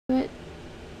it?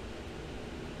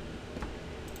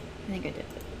 I think I did it.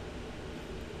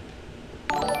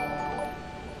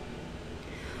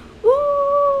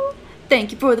 Woo!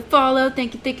 Thank you for the follow.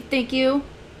 Thank you, thank you, thank you.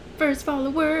 First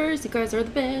followers, you guys are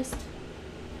the best.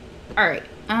 Alright,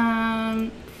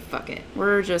 fuck it.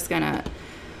 We're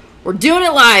doing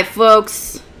it live,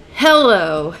 folks.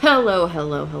 Hello, hello,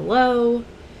 hello, hello.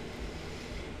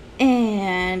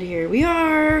 And here we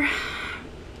are.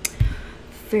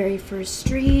 Very first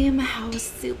stream. How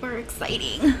super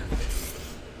exciting.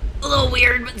 A little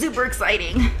weird, but super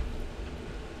exciting.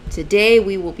 Today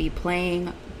we will be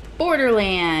playing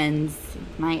Borderlands,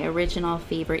 my original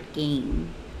favorite game.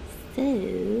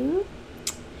 So,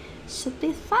 should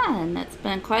be fun. It's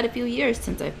been quite a few years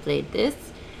since I've played this.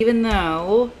 Even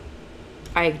though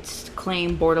I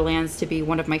claim Borderlands to be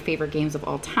one of my favorite games of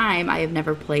all time, I have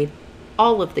never played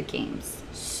all of the games.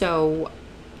 So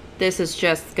this is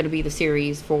just going to be the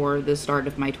series for the start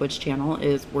of my Twitch channel.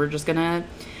 Is we're just going to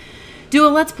do a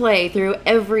let's play through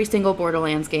every single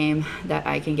Borderlands game that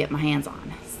I can get my hands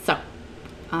on. So,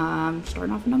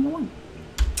 starting off with number 1.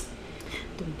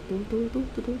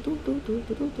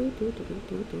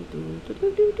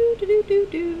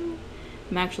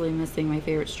 I'm actually missing my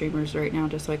favorite streamers right now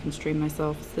just so I can stream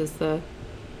myself. Is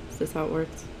this how it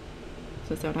works? Is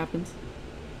this how it happens?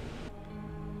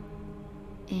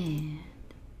 And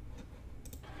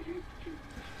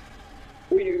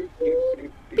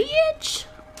bitch!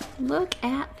 Look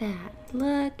at that.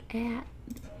 Look at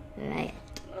that.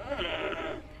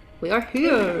 We are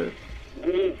here.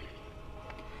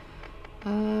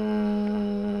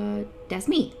 That's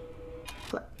me.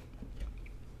 Here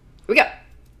we go.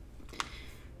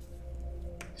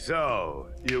 So,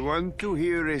 you want to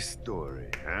hear a story,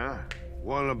 huh?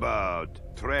 One about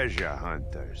treasure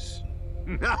hunters.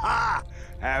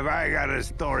 Have I got a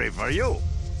story for you?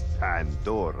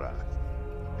 Pandora.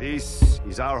 This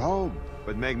is our home,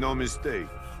 but make no mistake,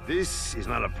 this is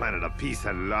not a planet of peace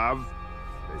and love.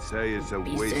 They say it's a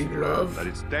wasteland, that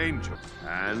it's dangerous,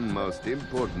 and most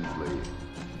importantly,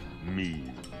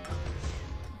 me.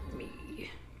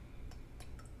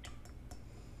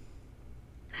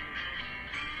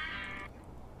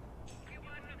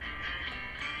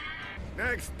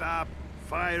 Next stop,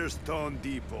 Firestone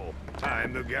Depot.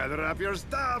 Time to gather up your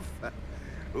stuff.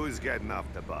 Who's getting off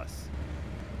the bus?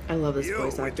 I love this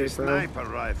voice actor, bro. Sniper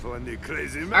rifle and the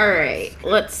crazy man. Alright,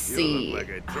 let's see. You look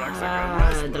like a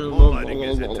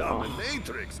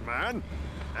dominatrix, man.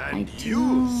 And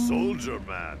you, soldier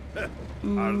man.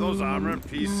 Are those armor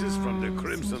pieces from the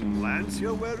Crimson Lance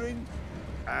you're wearing?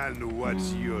 And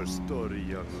what's your story,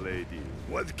 young lady?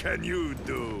 What can you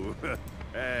do?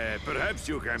 Perhaps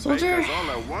you can bake us all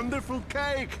a wonderful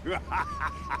cake.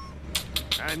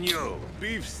 And you,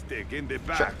 beef stick in the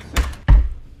back. Sure.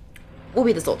 We'll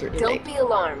be the soldier today. Don't be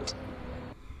alarmed.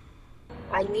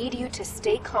 I need you to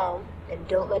stay calm and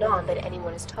don't let on that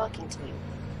anyone is talking to you.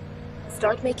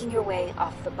 Start making your way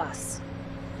off the bus.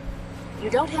 You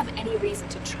don't have any reason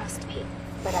to trust me,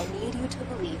 but I need you to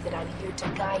believe that I'm here to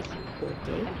guide you.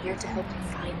 Okay. I'm here to help you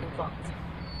find the vault.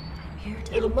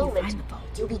 In a moment,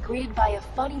 you'll be greeted by a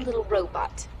funny little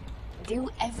robot. Do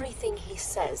everything he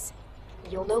says.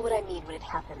 You'll know what I mean when it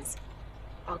happens.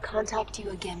 I'll contact you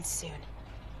again soon.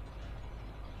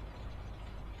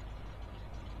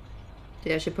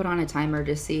 Dude, I should put on a timer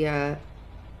to see how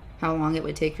long it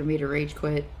would take for me to rage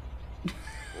quit.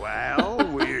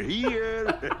 Well, we're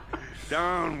here.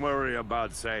 Don't worry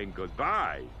about saying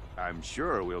goodbye. I'm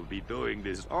sure we'll be doing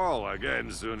this all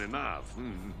again soon enough.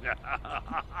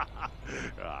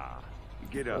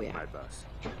 Get up, my bus.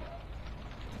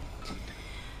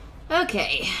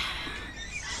 Okay.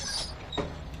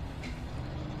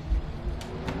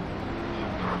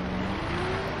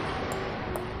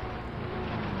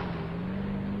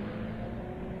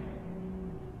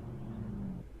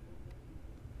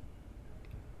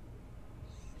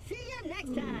 See you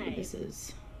next time. This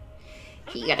is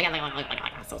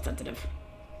so sensitive.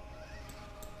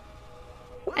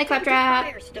 Hi, Claptrap.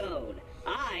 Firestone.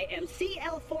 I am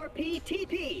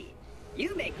CL4PTP.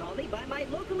 You may call me by my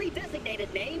locally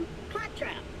designated name,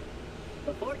 Claptrap.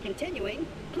 Before continuing,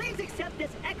 please accept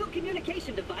this Echo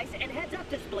communication device and heads-up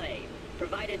display,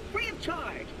 provided free of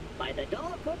charge by the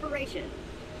Doll Corporation.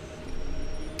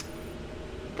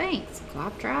 Thanks,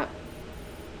 Claptrap.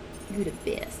 You're the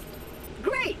best.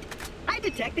 Great! I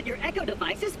detect that your Echo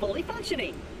device is fully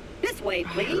functioning. This way,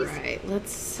 please. Alright,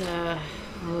 let's, you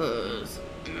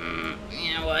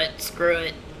know what? Screw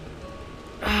it.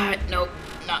 Nope,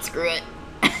 not screw it.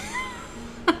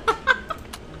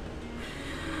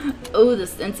 Oh, the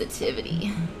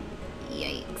sensitivity.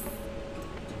 Yikes.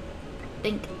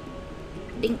 Dink.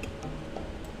 Dink.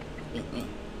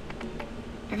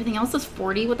 Everything else is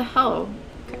 40? What the hell?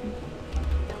 Okay.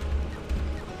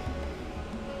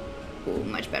 Oh,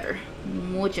 much better.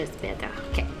 Muchas better.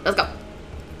 Okay, let's go.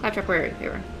 Claptrap, where are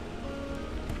you?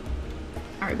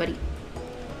 Alright, buddy.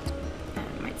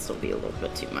 That might still be a little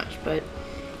bit too much, but...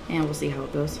 And we'll see how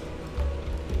it goes.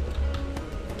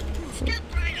 Step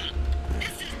right up.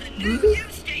 This is the new U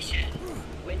station.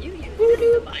 When you use this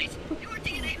device, your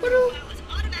DNA profile is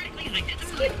automatically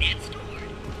identified and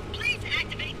stored. Please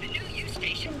activate the new U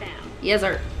station now. Yes,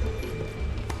 sir.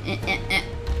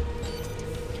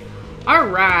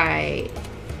 Alright.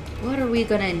 What are we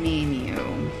gonna name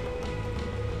you?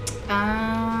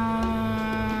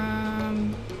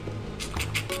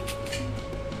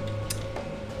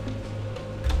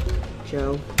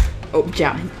 Joe. Oh,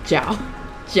 Jow.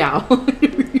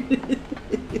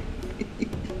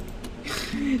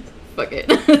 Fuck it.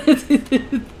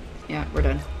 Yeah, we're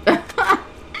done.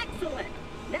 Excellent.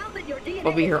 Now that your DNA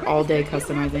I'll be here all day is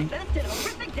registered, you have customizing. invested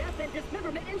horrific death and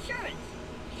dismemberment insurance.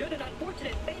 Should an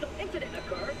unfortunate fatal incident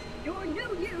occur, your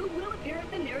new you will appear at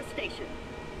the nearest station.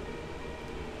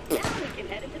 Now we can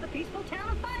head into the peaceful town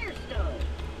of Firestone.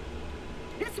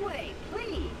 This way,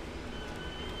 please.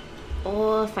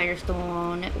 Oh,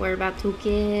 Firestone. We're about to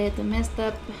get messed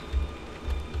up.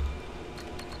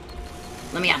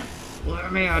 Let me at him.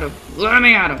 Let me at him. Let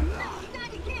me at him.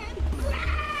 Not again. Let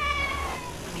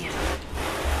me at him.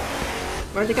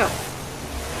 Where'd they go?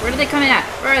 Where did they come in at?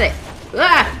 Where are they?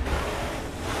 Ah!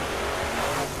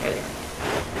 There they are.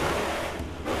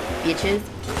 Bitches.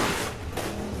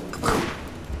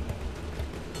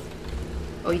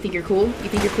 Oh, you think you're cool? You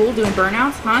think you're cool doing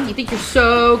burnouts? Huh? You think you're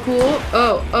so cool?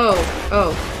 Oh, oh,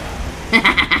 oh.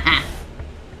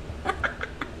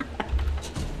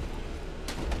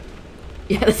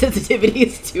 Yeah, the sensitivity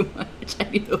is too much. I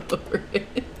need to lower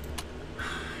it.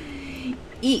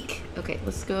 Eek. Okay,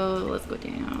 let's go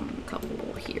down a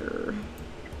couple here.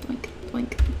 Blink,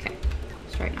 blink. Okay,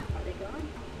 let's try it now. Are they gone?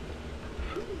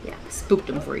 Yeah, spooked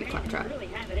them for you, Claptrap. Really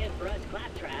have it in for us,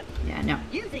 Claptrap. Yeah, no.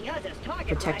 Using us as target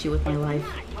Protect you with my life.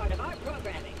 not part of our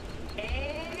programming.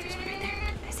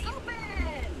 And I see you. open.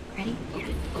 Ready?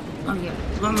 Okay. Open. Let me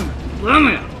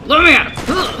out. Let me out.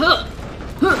 Huh.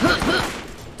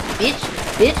 Bitch,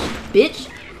 bitch, bitch.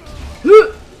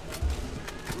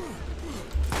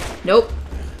 Nope.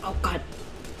 Oh, God.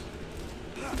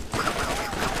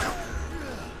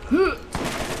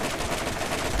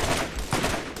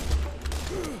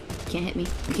 Can't hit me.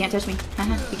 You can't touch me.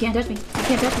 You can't touch me. You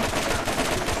can't touch me.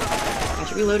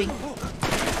 Gotcha, reloading.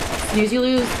 Snooze, you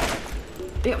lose.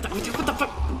 What the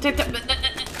fuck?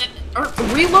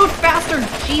 Reload faster.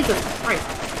 Jesus Christ.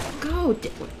 Go.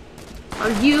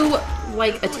 Are you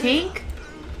like a tank?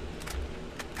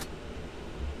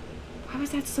 Why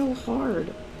was that so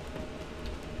hard?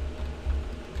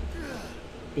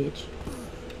 Bitch.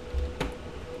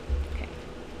 Okay.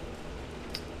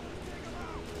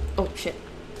 Oh, shit.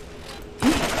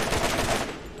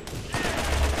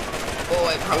 Oh,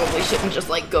 I probably shouldn't just,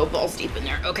 like, go balls deep in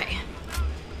there. Okay.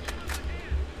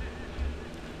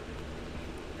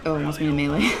 Oh, it wants me to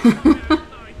melee.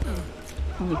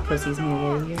 Only pussies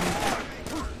melee here.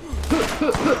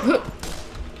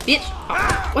 Bitch!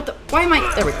 Oh, what the? Why am I?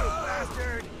 There we go.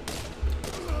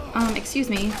 Excuse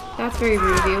me. That's very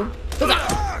rude of you.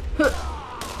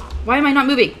 Why am I not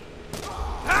moving?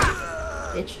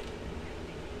 Bitch.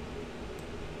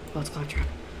 Oh, it's Claptrap.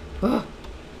 Oh.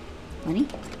 Money?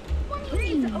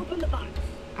 Please open the box.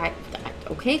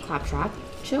 Okay, Claptrap.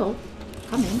 Chill.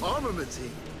 Come in. Armamenty.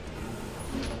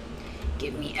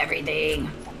 Give me everything.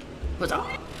 What's up?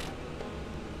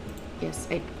 Yes,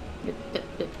 I...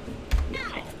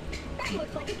 Now, that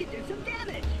looks like it could do some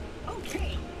damage.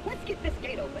 Okay, let's get this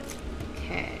gate open.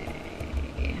 Okay.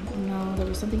 No, there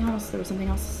was something else. There was something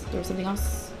else. There was something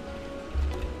else.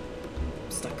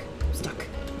 Stuck. Stuck.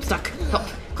 Stuck. Help.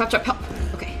 Claptrap, help.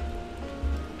 Okay.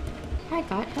 I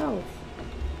got health.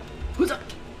 Who's up?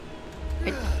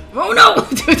 Oh no!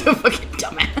 Dude, the fucking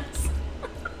dumbass.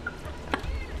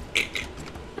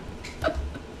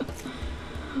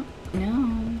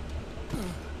 No.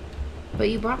 But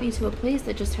you brought me to a place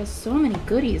that just has so many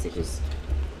goodies. It just...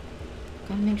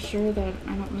 Gotta make sure that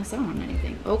I don't miss out on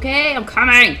anything. Okay, I'm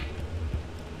coming!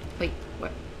 Wait,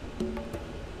 what?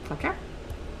 Claptrap?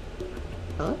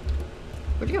 Hello?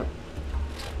 Where'd you go?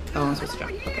 Oh, I'm supposed to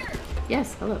jump. Okay.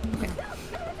 Yes, hello. Okay.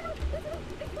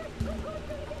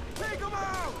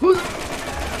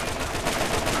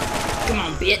 Come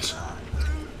on, bitch.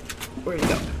 Where'd you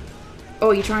go?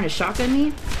 Oh, you trying to shotgun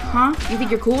me? Huh? You think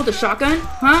you're cool with a shotgun?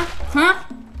 Huh? Huh?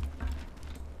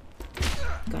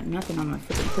 Got nothing on my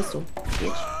freaking pistol,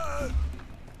 bitch.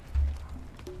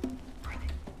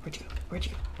 Where'd you go? Where'd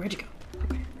you go? Where'd you go?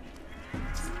 Okay.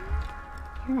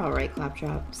 You're alright,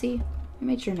 Claptrap. See? I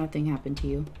made sure nothing happened to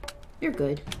you. You're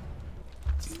good.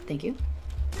 Thank you.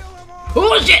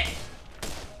 Oh shit!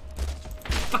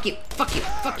 Fuck you, fuck you,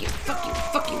 fuck you, fuck you,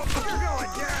 fuck you, fuck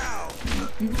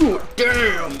you. Oh,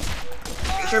 damn!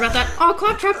 Are you sure about that? Oh,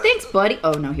 Claptrap, thanks, buddy.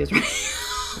 Oh no, he was right.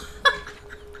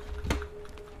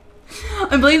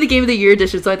 I'm playing the Game of the Year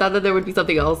edition, so I thought that there would be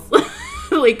something else.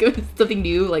 Like, something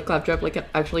new, like Claptrap, like,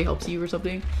 actually helps you or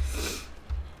something.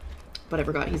 But I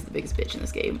forgot he's the biggest bitch in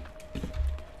this game.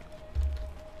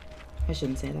 I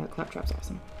shouldn't say that. Claptrap's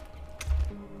awesome.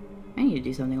 I need to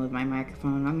do something with my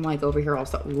microphone. I'm like over here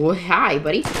also. Whoa, hi,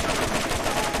 buddy.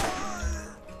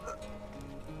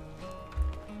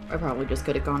 I probably just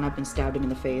could have gone up and stabbed him in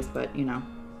the face, but you know.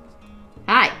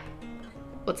 Hi.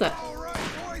 What's up?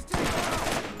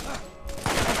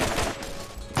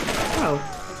 Oh.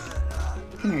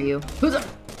 Come here, you. Who's up?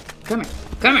 Come here.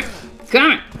 Come here.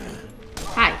 Come here.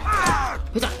 Hi.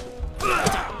 Who's up? Who's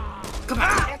up? Come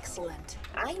on. Excellent.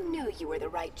 I knew you were the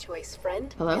right choice,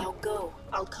 friend. Hello? Now go.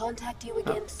 I'll contact you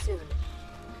again soon.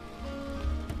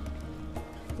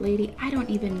 Lady, I don't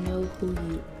even know who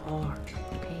you are,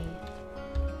 okay?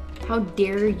 How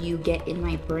dare you get in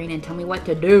my brain and tell me what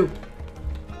to do?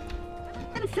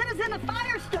 And Citizen of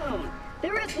Firestone,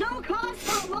 there is no cause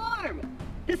for alarm.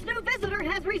 This new visitor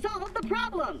has resolved the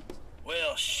problem.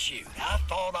 Well, shoot, I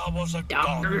thought I was a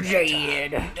Dr. goner that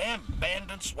Jade. time. Damn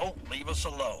bandits won't leave us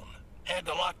alone. Had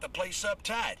to lock the place up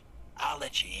tight. I'll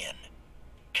let you in.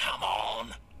 Come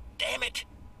on. Damn it.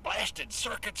 Blasted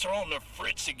circuits are on the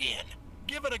fritz again.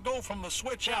 Give it a go from the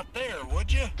switch out there,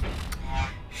 would you?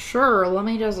 Sure, let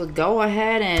me just go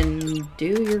ahead and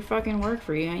do your fucking work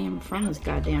for you. I am from this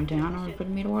goddamn town. I'm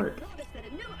putting me to work.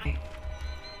 Okay.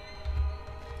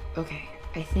 Okay,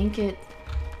 I think it...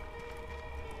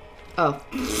 Oh.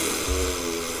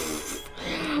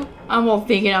 I'm all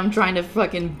thinking I'm trying to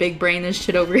fucking big brain this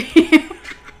shit over here.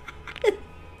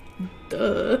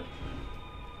 Duh.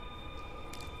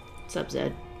 What's up,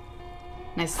 Zed?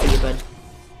 Nice to see you, bud.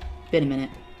 Been a minute.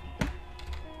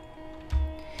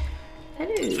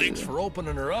 Hello. Thanks for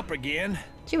opening her up again.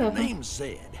 You're welcome. Name's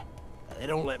Zed. They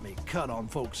don't let me cut on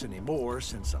folks anymore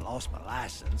since I lost my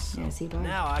license. Yeah, see, bud.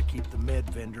 Now I keep the med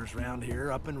vendors around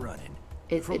here up and running.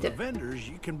 From the it, vendors,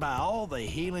 you can buy all the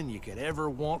healing you could ever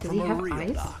want Does from he a have real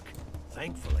eyes? doc.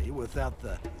 Thankfully, without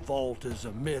the vault is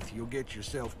a myth you'll get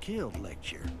yourself killed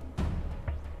lecture.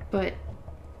 But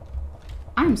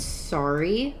I'm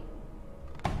sorry.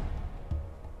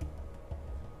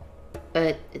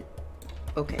 Okay.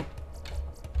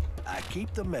 I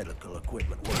keep the medical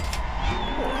equipment working.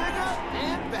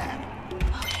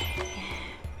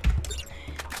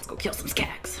 Let's go kill some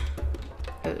skags.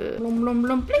 Blum, blum,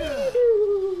 blum,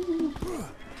 blee-doo.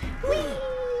 Whee!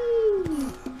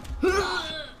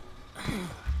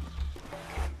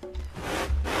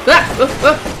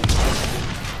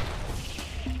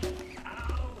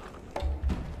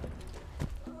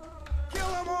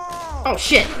 Oh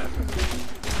shit!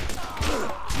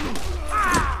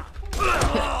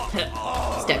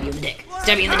 Stab you in the dick.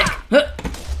 Stab you in the dick.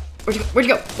 Where'd you go? Where'd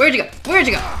you go? Where'd you go? Where'd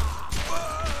you go?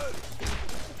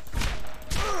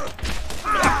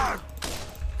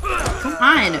 Come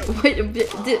on.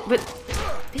 But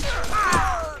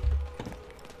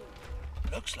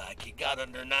Looks like he got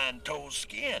under Nine Toes'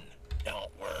 skin.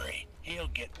 Don't worry, he'll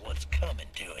get what's coming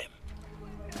to him.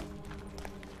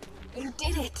 You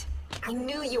did it. I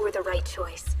knew you were the right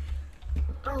choice.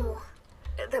 Oh,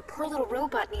 the poor little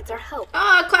robot needs our help.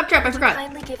 ah, Claptrap, I forgot.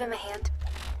 Kindly give him a hand.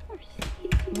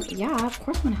 Yeah, of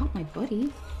course I'm gonna help my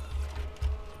buddy.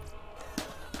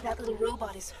 That little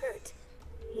robot is hurt.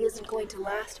 He isn't going to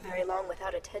last very long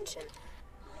without attention.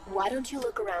 Why don't you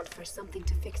look around for something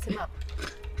to fix him up?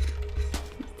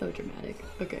 So dramatic.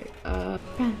 Okay,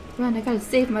 run, I gotta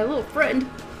save my little friend.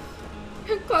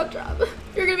 Claptrap,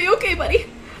 you're gonna be okay, buddy.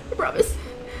 I promise.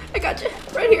 I got you,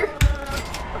 right here.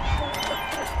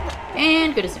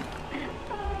 And good as new.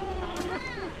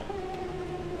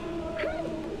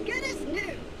 Good as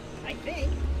new, I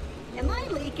think. Am I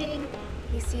leaking?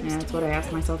 He seems Yeah, to that's be what I okay.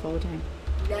 ask myself all the time.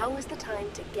 Now is the time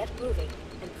to get moving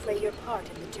and play your part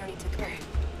in the journey to come.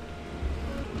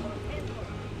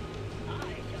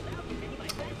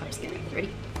 I'm scared. Ready?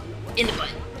 In the butt.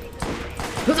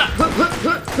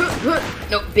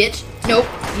 Nope, bitch. Nope.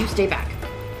 You stay back.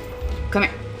 Come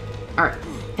here. Alright.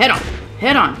 Head on.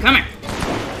 Head on. Come here.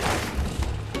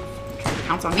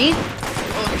 Pounce on me.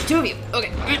 Oh, there's two of you.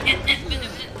 Okay.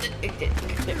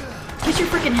 Get your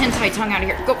freaking hentai tongue out of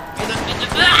here. Go.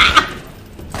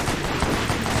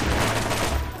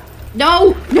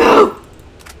 No! No!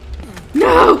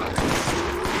 No!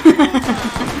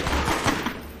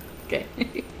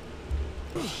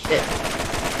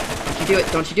 do it.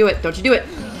 Don't you do it. Don't you do it.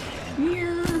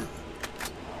 Yeah.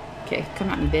 Okay, come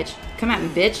at me, bitch. Come at me,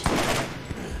 bitch.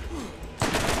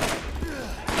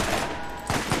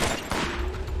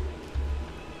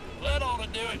 That ought to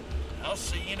do it. I'll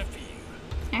see you in a few.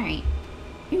 Alright.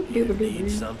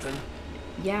 Need something?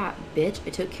 Yeah, bitch.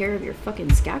 I took care of your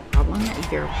fucking scat problem.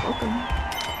 You're welcome.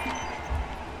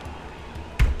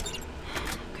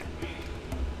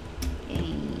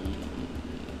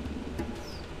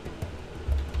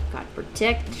 Gotta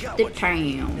protect the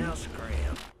town. Now scram.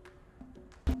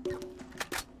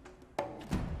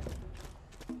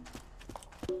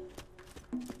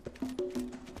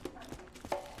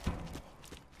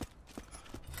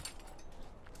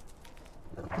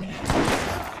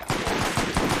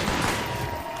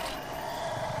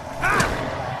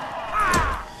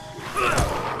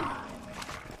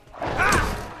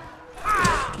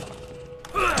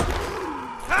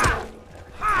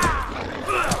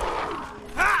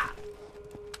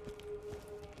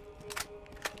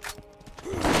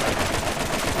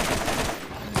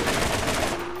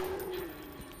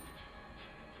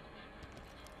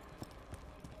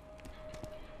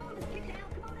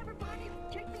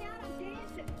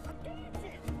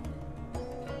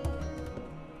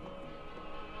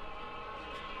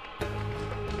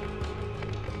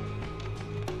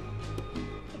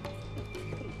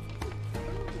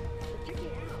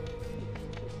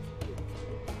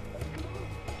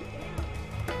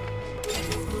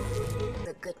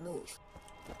 Good move.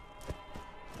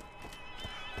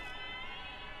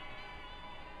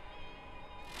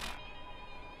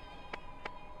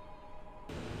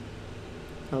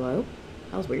 Hello?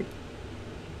 That was weird.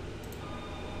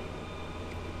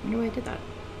 I wonder why I did that.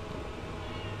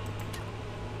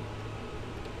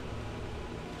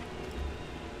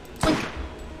 Boink.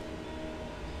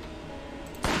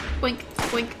 Boink.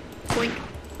 Boink. Boink.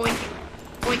 Boink.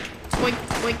 Boink. Boink.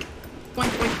 Boink. Boink. Boink.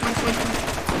 Boink. Boink.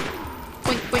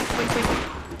 Boink, boink, boink,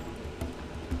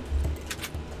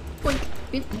 boink.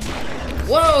 Boink.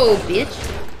 Whoa, bitch.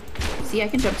 See, I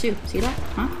can jump too. See that?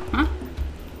 Huh? Huh?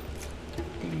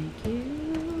 Thank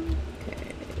you. Okay.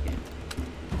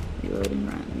 Reload and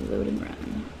run. Reload and run.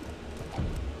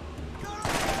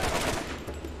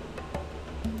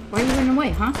 Why are you running away,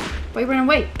 huh? Why are you running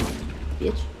away?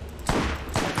 Bitch.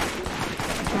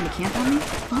 You trying to camp on me?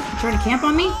 Huh? You trying to camp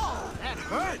on me? That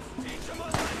hurts!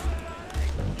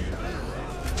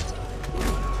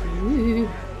 Ooh.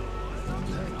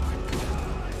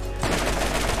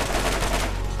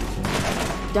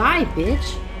 Die, bitch.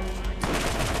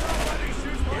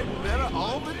 Getting better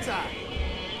all the time.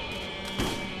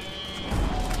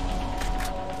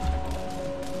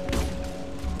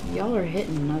 Y'all are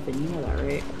hitting nothing, you know that,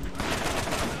 right?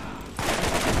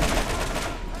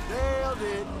 Nailed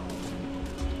it.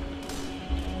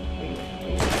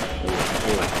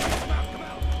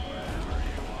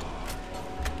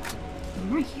 I'm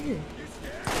right here.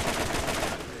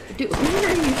 Dude, who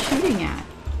are you shooting at?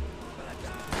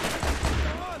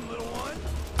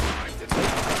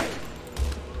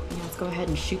 Yeah, let's go ahead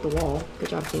and shoot the wall. Good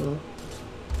job, Kayla.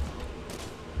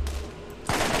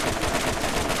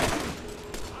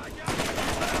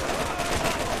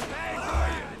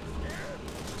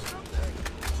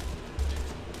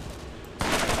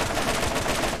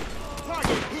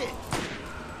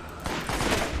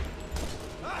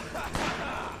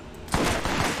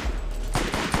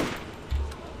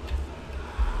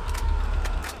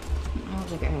 I don't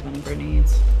think I have any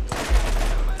grenades.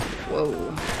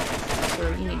 Whoa. Sir,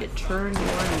 you need to turn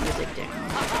your music down.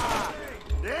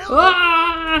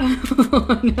 Ah!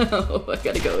 Oh, no, I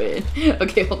gotta go in.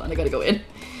 Okay, hold on, I gotta go in.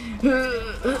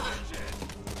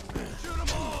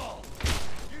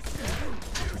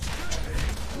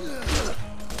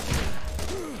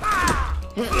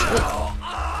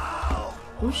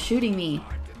 Who's shooting me?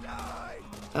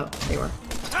 Oh, they were.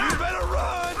 You better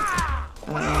run!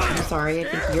 I'm sorry, I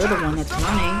think you're the one that's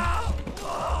running.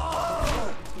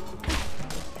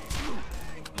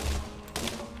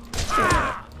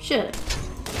 Shit.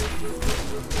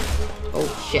 Oh,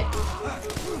 shit.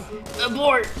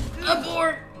 Abort!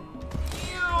 Abort!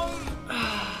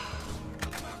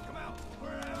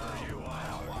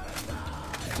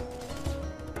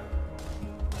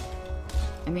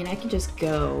 I mean, I can just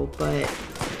go, but...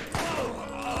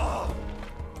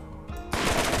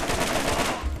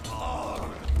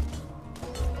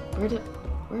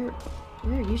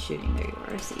 Where are you shooting? There you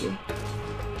are, I see you.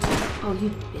 Oh, you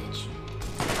bitch.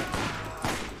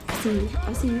 I see you,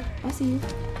 I see you, I see you.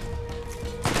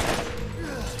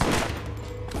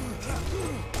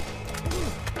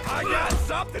 I got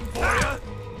something for you!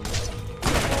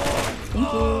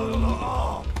 Thank you.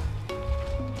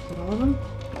 Is that all of them?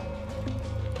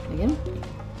 Again?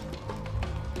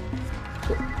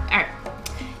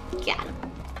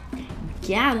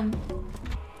 Got him.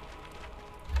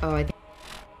 Oh, I think.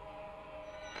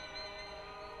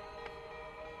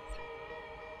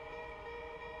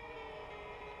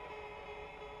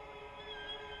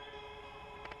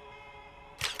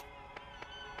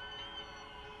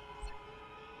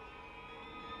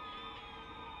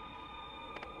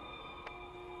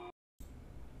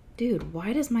 Dude,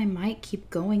 why does my mic keep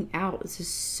going out? This is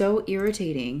so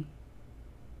irritating.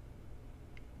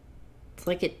 It's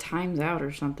like it times out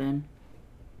or something.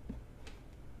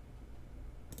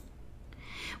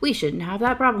 We shouldn't have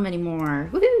that problem anymore.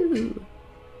 Woohoo!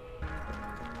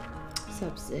 What's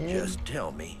up, Sid? Just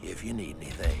tell me if you need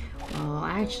anything. Well,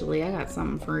 actually, I got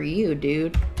something for you,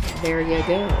 dude. There you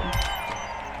go.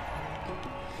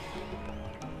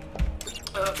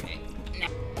 Okay.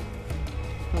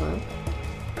 Hello?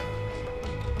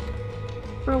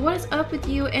 Bro, what is up with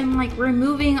you and, like,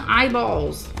 removing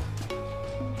eyeballs?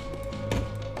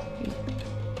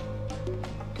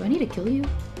 Do I need to kill you? Do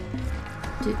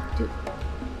I need to kill you?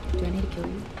 Do I need to kill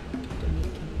you?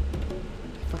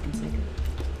 Fucking psycho.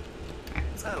 Alright,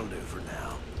 let's go. That'll do for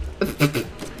now.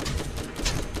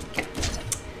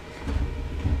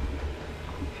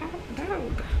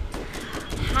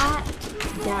 Hot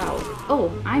dog. Oh,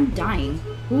 I'm dying.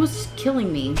 Who's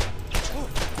killing me?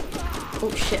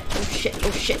 Oh shit, oh shit,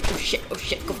 oh shit, oh shit, oh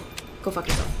shit. Go fuck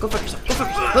yourself. Go fuck yourself. Go fuck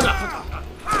yourself. Hold on.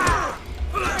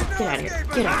 Get out of here.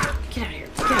 Get out of here.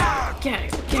 Get out of here. Get out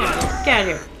of here. Get out of here. Get out of here. Get out of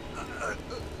here.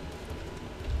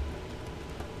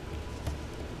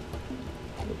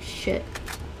 Oh shit.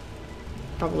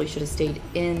 Probably should have stayed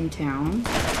in town.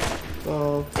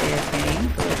 Well,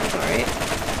 AFK, but that's alright.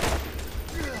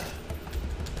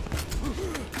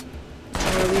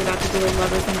 Are we about to do a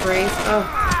lover's embrace? Oh.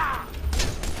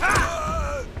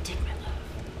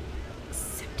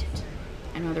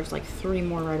 I know there's like 3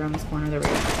 more right around this corner. There we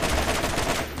go.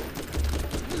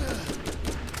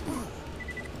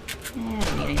 I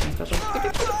don't need anything special.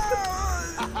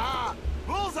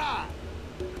 Bullseye!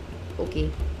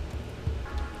 Okay.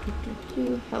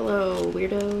 Hello,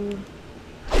 weirdo.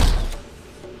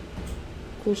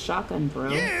 Cool shotgun,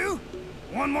 bro. You?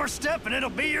 One more step and it'll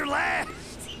be your last.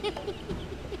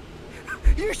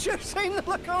 You should have seen the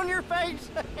look on your face.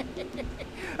 That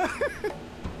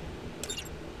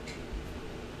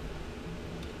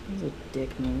was a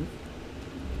dick move.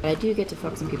 But I do get to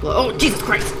fuck some people. Oh, Jesus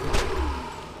Christ!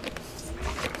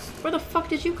 Where the fuck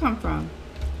did you come from?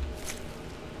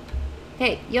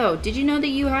 Hey, yo, did you know that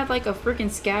you had like a freaking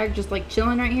skag just like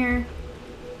chilling right here?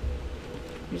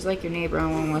 Just like your neighbor. Oh,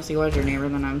 unless he was your neighbor,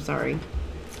 then I'm sorry.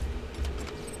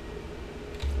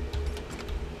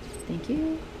 Thank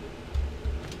you.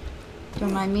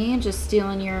 Don't mind me, just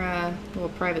stealing your little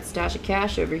private stash of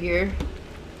cash over here.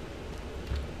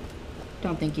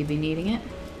 Don't think you'd be needing it.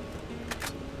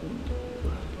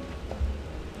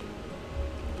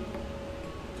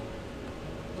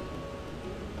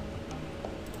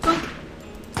 Oh,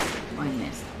 I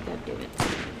missed. God damn it.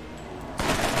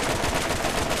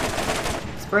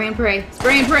 Spray and pray.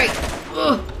 Spray and pray.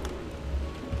 Ugh.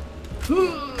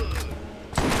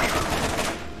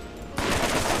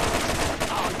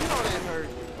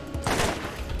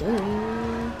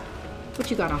 What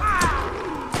you got on?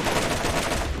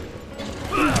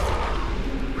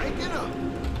 Break it up.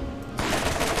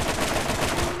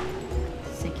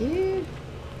 Thank you.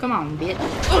 Come on, bitch.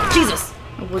 Oh, Jesus!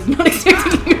 I was not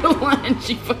expecting you to lunge,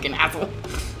 you fucking asshole.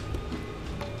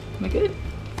 Am I good?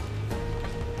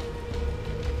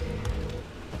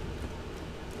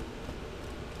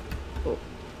 Oh.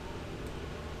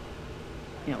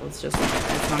 Yeah, let's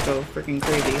not go freaking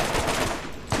crazy.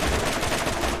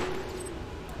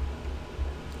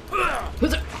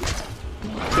 Who's it?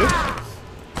 Bitch.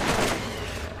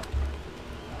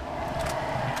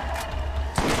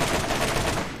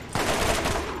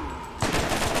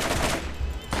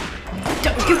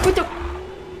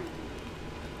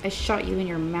 I shot you in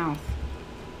your mouth.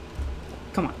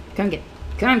 Come on, come get,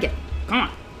 come get, come on,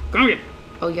 come get.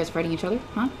 Oh, you guys fighting each other?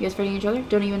 Huh? You guys fighting each other?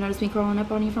 Don't even notice me crawling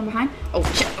up on you from behind? Oh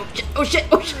shit! Oh shit! Oh shit!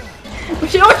 Oh shit! Oh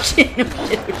shit! Oh shit! Oh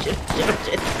shit! Oh shit! Oh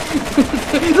shit!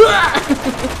 Oh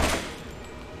shit!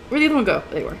 Where'd the other one go?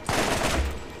 There they were.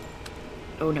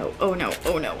 Oh no! Oh no!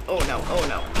 Oh no! Oh no! Oh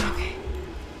no! Okay.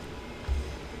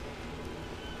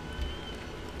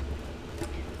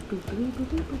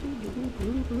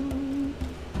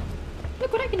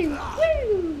 Look what I can do!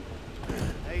 Woo!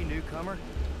 Hey, newcomer.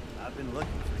 I've been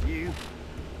looking for you.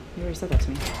 You already said that to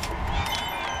me.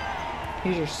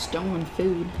 Here's your stolen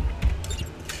food.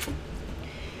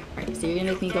 Alright, so you're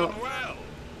gonna make me go. Well,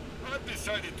 I've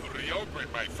decided to reopen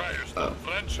my Firestone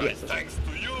franchise yes, that's thanks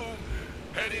to you.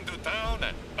 Head into town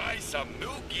and buy some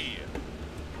new gear.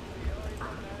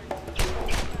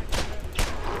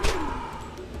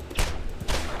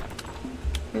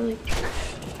 Really?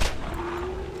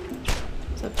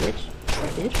 What's up, bitch? What's up,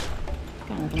 bitch?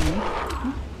 Got nothing on me.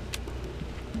 Huh?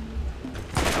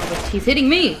 Oh, but he's hitting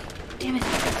me! Damn it.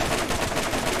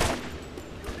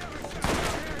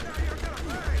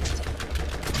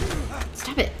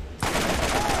 Stop it.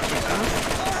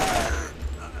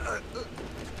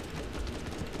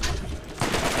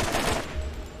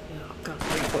 Oh, God,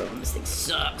 recoil on this thing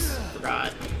sucks.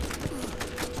 Forgot.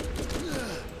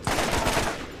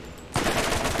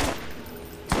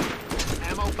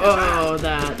 Oh,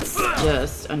 that's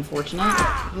just unfortunate.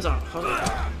 Hold on, hold on.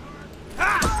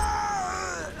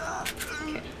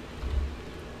 Okay.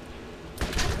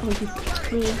 Oh, you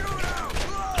really?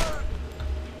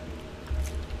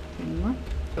 Any more?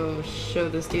 Oh, show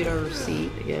this dude our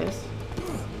receipt, I guess.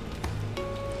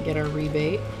 Get our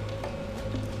rebate.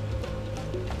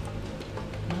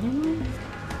 Another one?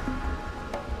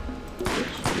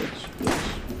 Bitch.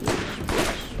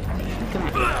 Come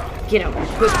on. Get out.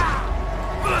 Quick.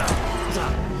 What's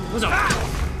up? What's up?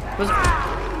 What's up?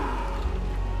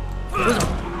 What's up?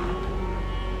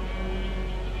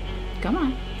 Come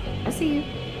on. I see you.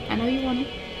 I know you want it.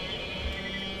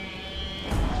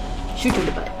 Shoot you in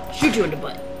the butt. Shoot you in the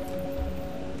butt.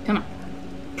 Come on.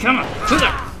 Come on. Who's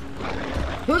up?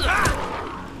 Who's up?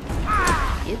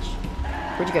 Bitch.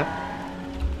 Where'd you go?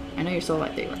 I know you're still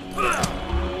alive. There you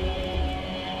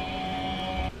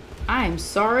are. I'm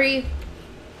sorry.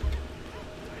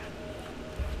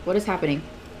 What is happening?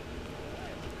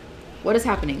 What is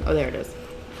happening? Oh, there it is.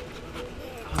 Oh,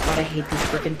 God, I hate these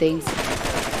freaking things.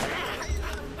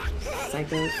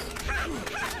 Psychos.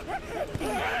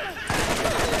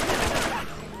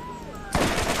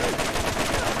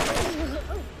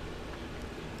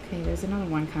 Okay, there's another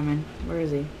one coming. Where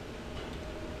is he?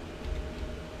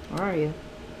 Where are you?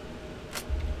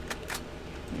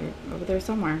 You're over there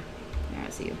somewhere. Yeah, I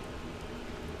see you.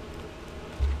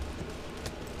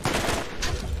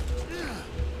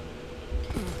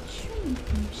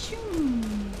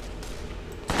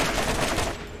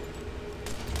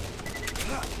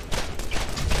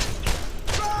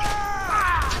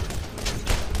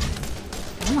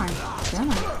 Come on, come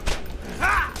on.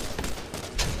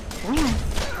 Come on.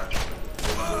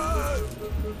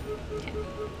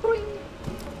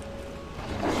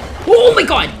 Oh my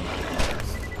God!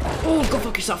 Oh, go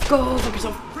fuck yourself. Go fuck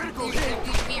yourself.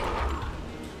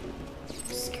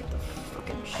 Scared the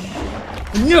fucking shit.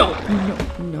 No!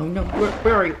 No, no, no.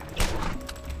 Where are you?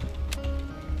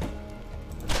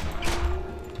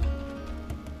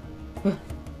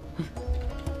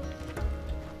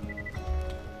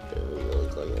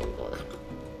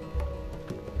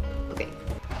 Okay.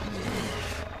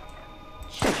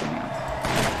 Shut your mouth.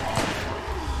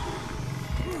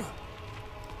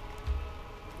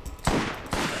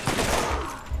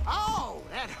 Oh,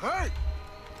 that hurt.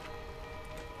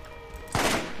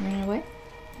 Run away.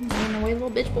 Run away,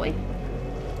 little bitch boy.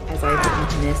 As I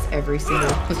miss every single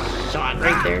shot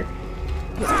right there.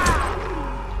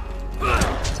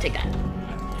 Take that.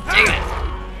 Take that.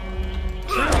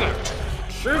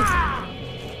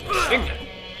 Take that.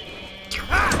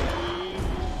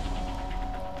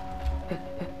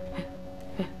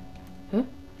 Huh?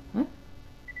 Huh?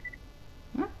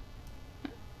 Huh?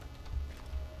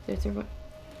 There's there what?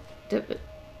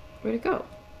 Where'd it go?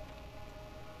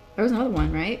 There was another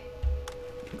one, right?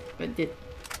 But did.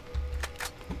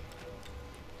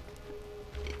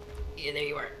 Yeah, there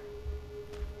you are.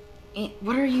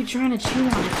 What are you trying to chew on?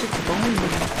 It's just bone.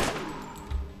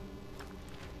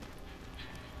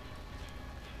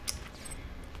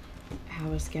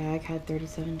 How a skag had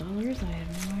 $37? I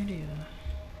have no idea.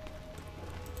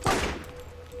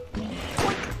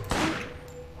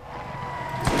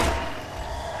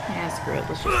 Yeah, screw it.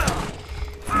 Let's just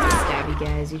stabby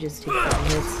guys. You just take the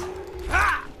hits.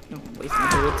 Don't waste my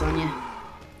bullets on you.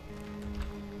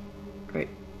 Right.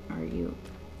 Are you?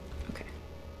 Okay.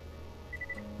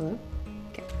 Hello?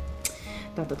 Okay.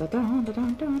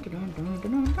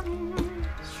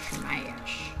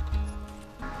 Smash.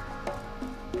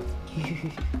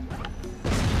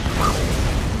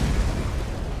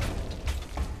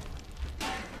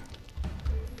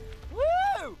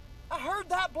 Woo! I heard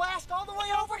that blast all the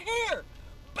way over here.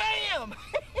 Bam!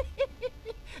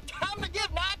 Time to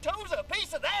give Nine-Toes a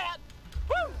piece of that.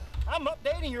 Woo! I'm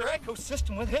updating your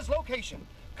ecosystem with his location.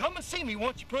 Come and see me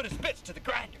once you put his bits to the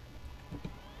grinder.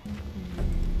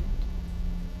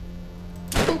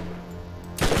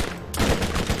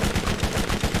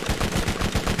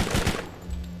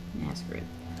 Yeah, screw it.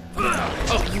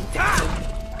 Oh, you bastard.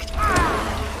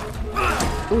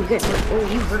 Oh, you guys hurt. Oh,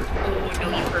 you hurt. Oh, I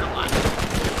know you hurt a lot.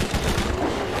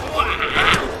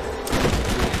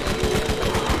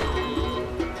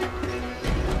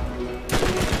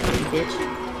 bitch.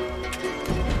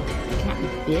 Come on,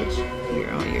 bitch. Here,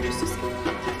 oh, you're just stuck.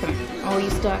 Come here. Oh, you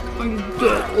stuck. Oh, you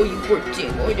dead. Oh, you poor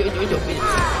thing. Oh, you.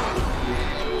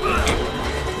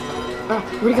 Ah,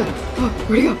 where'd he go? Oh,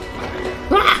 where'd he go?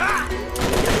 Ah!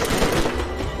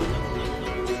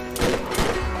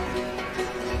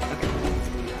 Okay,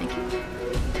 thank you.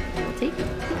 I will take.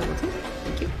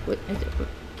 Thank you. What?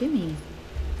 Gimme.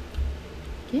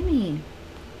 Gimme.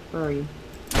 Where are you?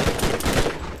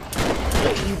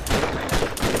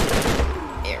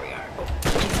 There we are.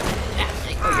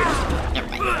 Oh, you're just... Never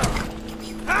mind.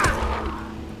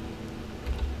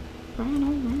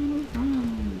 Ronald.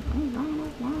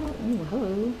 Oh,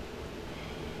 hello.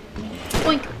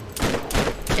 Boink.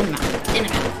 In the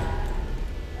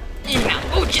mouth.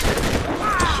 Oh, shit.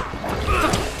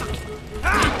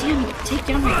 God damn, you take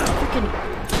down my freaking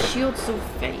shield so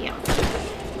fast.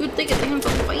 Good thing it's down so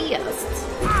fast.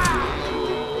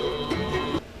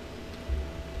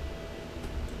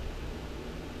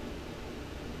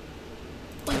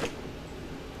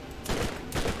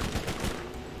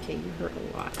 Okay, you hurt a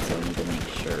lot, so I need to make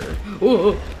sure.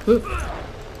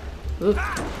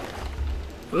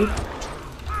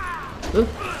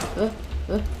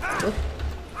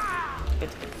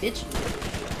 Bitch.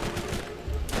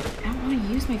 I don't want to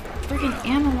use my freaking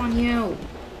ammo on you.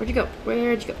 Where'd you go?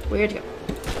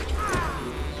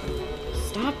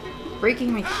 Stop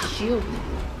breaking my shield.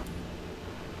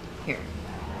 Here,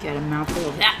 get a mouthful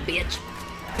of that, bitch.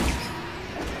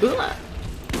 Ugh.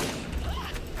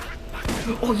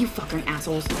 Oh, you fucking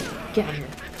assholes. Get out of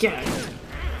here.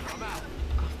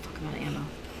 Oh, fuck, I'm out of ammo.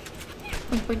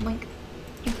 Blink.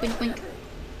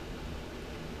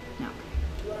 No.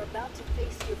 You are about to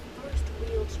face your first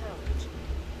real challenge.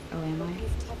 Oh, am I?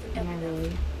 Am I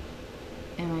really?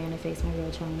 Am I gonna face my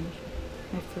real challenge?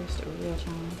 My first real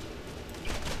challenge?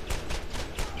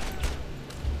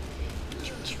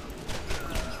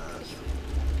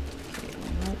 Okay,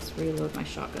 let's reload my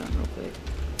shotgun real quick.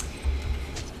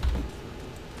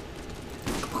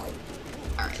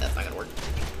 Alright, that's not gonna work.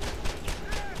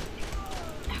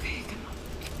 Okay, come on.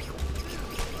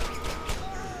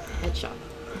 Headshot.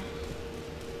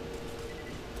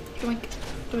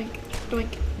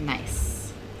 Doink.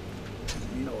 Nice.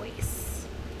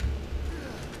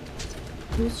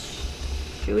 Who's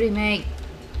shooting me?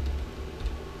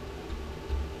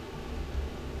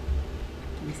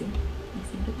 Can I see him? Can I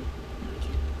see him? No, I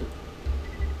can't.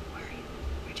 Where are you?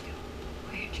 Where'd you go?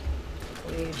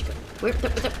 Where'd you go?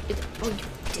 Oh, you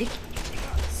dick.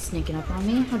 Sneaking up on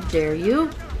me? How dare you?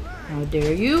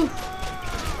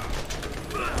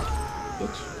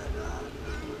 Bitch.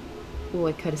 Oh,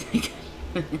 I cut his head.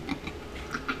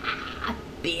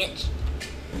 Bitch.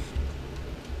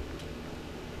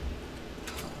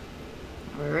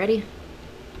 Are we ready?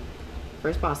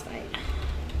 First boss fight.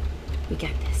 We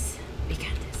got this.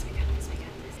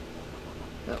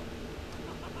 Go.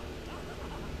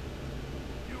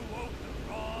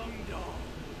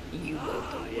 You woke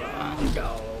the wrong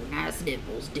dog. Nice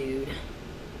nipples, dude.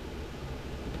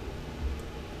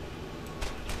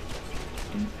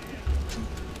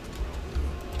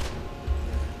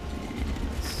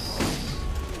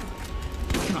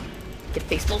 Come on. Get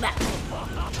face full of that.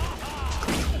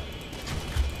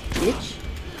 Bitch.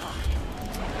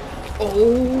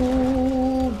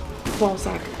 Oh, ball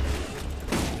sack.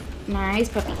 Nice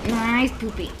puppy. Nice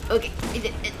poopy. Okay.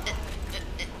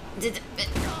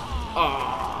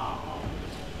 Oh.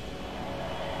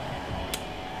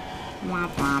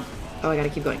 Womp womp. Oh, I gotta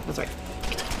keep going. That's right.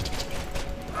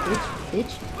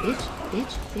 Bitch. I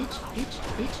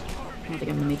don't think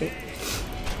I'm gonna make it.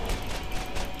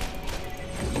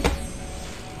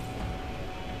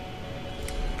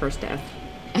 First death.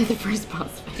 At the first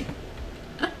boss fight.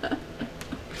 Are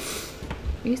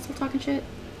you still talking shit?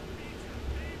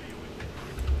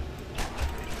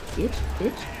 Bitch.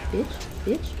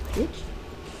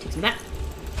 Take some of that.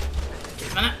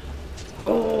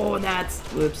 Oh, that's...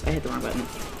 Whoops, I hit the wrong button.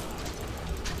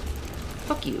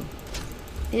 Fuck you.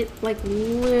 It, like,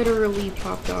 literally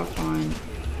popped off on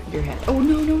your head. Oh,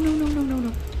 no.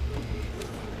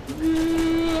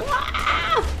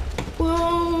 Ah!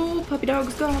 Whoa, puppy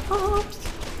dogs got hops.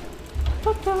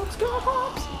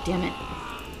 Damn it.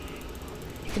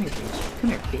 Come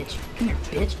here,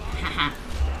 bitch. Haha.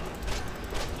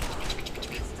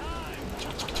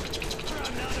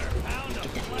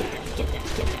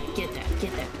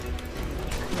 Get that.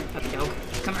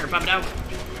 Come here, puppy dog.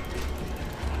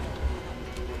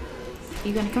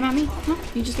 You gonna come at me? Huh?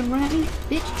 You just gonna run at me?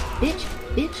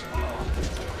 Bitch.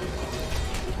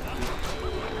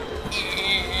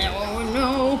 Oh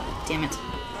no. Damn it.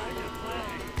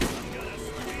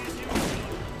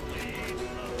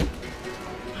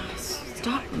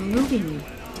 Stop moving,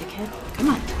 dickhead. Come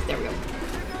on. There we go.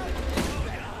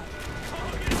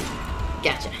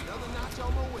 Gotcha.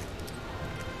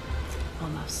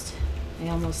 Almost. I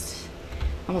almost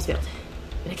failed.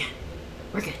 But I got it.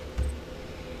 We're good.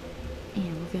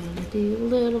 And we're gonna do a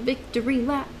little victory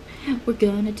lap. We're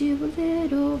gonna do a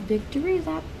little victory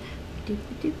lap. Doop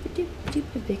doop doop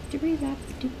doop a victory lap.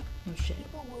 Doop. Oh shit.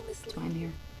 People will That's mislead why I'm you.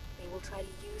 here. They will try to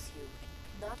use you.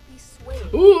 Not be swayed.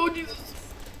 Oh Jesus.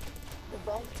 The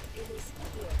vault is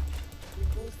here. You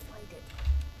will find it.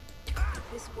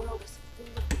 This world is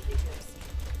full of traitors.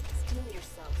 Steel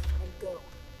yourself and go.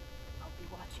 I'll be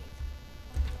watching.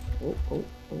 Oh, oh,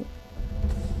 oh.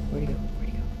 Where'd he go?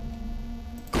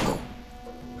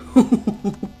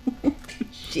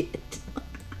 Shit.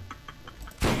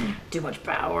 Too much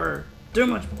power. Too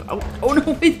much power. Oh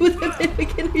no, wait, we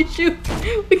can't shoot.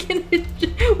 We can't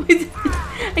shoot. Wait,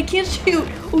 I can't shoot.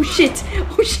 Oh shit.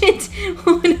 Oh shit.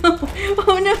 Oh no.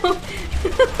 Oh no.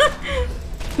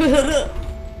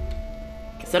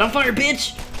 Set on fire,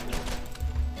 bitch.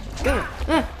 Go.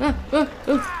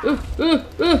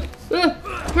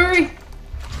 Hurry.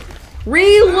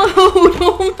 Reload.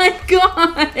 Oh my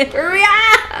god. Hurry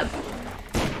up.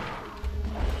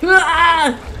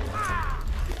 Ah!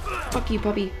 Fuck you,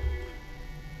 puppy.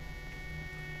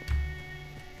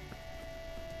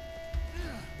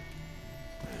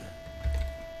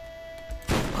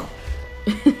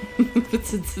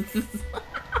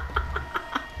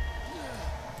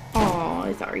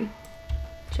 Oh, sorry.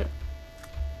 Shut up.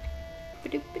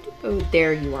 Oh,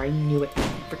 there you are. I knew it.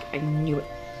 I knew it.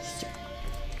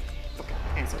 Fucking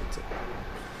asshole.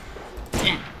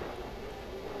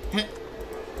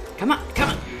 Come on, come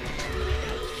on.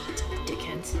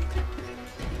 Dickheads.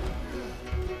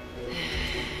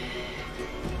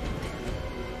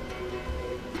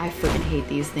 I freaking hate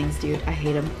these things, dude. I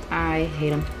hate them. I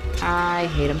hate them. I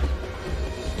hate them.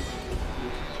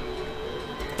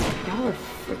 Y'all are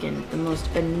freaking the most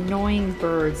annoying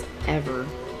birds ever.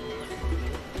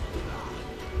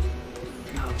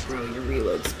 Oh, bro, your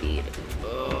reload speed.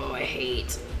 Oh, I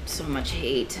hate. So much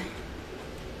hate.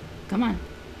 Come on.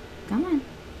 Come on.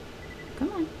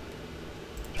 Come on.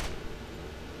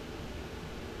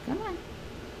 Come on.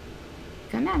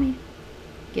 Come at me.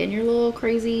 Get in your little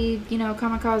crazy, you know,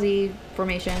 kamikaze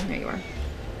formation. There you are.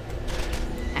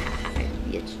 Ah,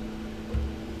 bitch.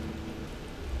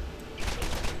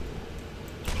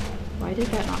 Why did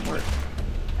that not work?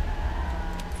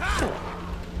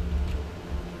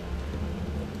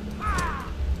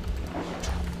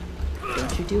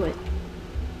 Don't you do it.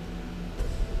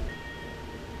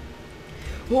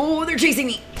 Oh, they're chasing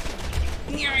me.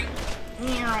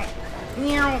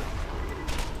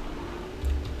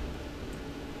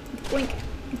 Boink.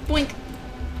 Boink.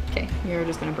 Okay, you're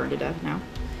just gonna burn to death now.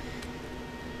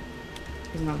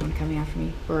 There's another one coming after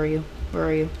me. Where are you? Where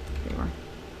are you? There you are.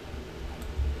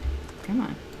 Come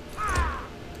on.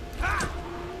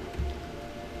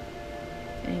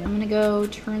 Okay, I'm gonna go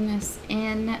turn this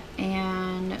in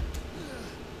and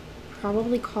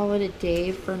probably call it a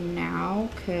day for now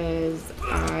because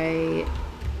I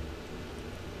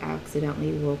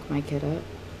accidentally woke my kid up.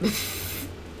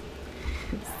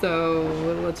 So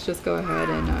let's just go ahead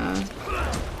and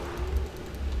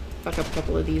fuck up a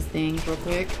couple of these things real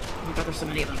quick. Oh my god, there's so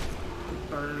many of them.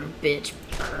 Burn, bitch,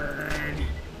 burn.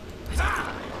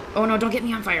 Oh no, don't get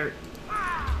me on fire.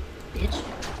 Bitch.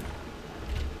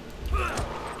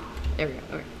 There we go.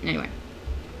 Okay, anyway.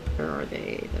 Where are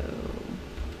they, though?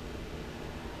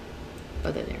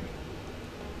 Oh, they're there.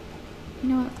 You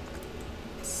know what?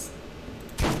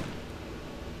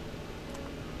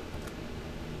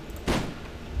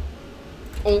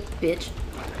 Oh, bitch.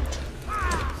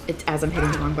 It's as I'm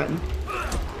hitting the wrong button.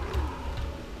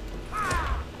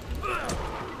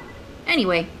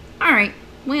 Anyway, alright.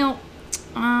 Well,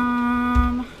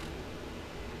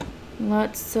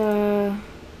 let's, go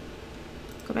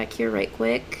back here right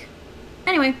quick.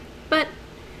 Anyway, but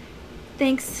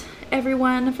thanks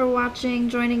everyone for watching,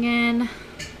 joining in.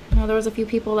 I know there was a few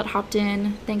people that hopped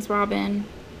in. Thanks, Robin.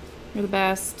 You're the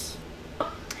best.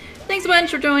 Thanks a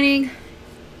bunch for joining.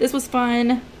 This was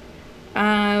fun.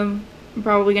 I'm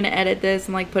probably gonna edit this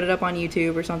and like put it up on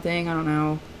YouTube or something. I don't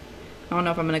know. I don't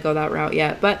know if I'm gonna go that route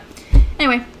yet. But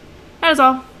anyway, that is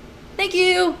all. Thank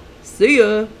you. See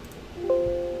ya.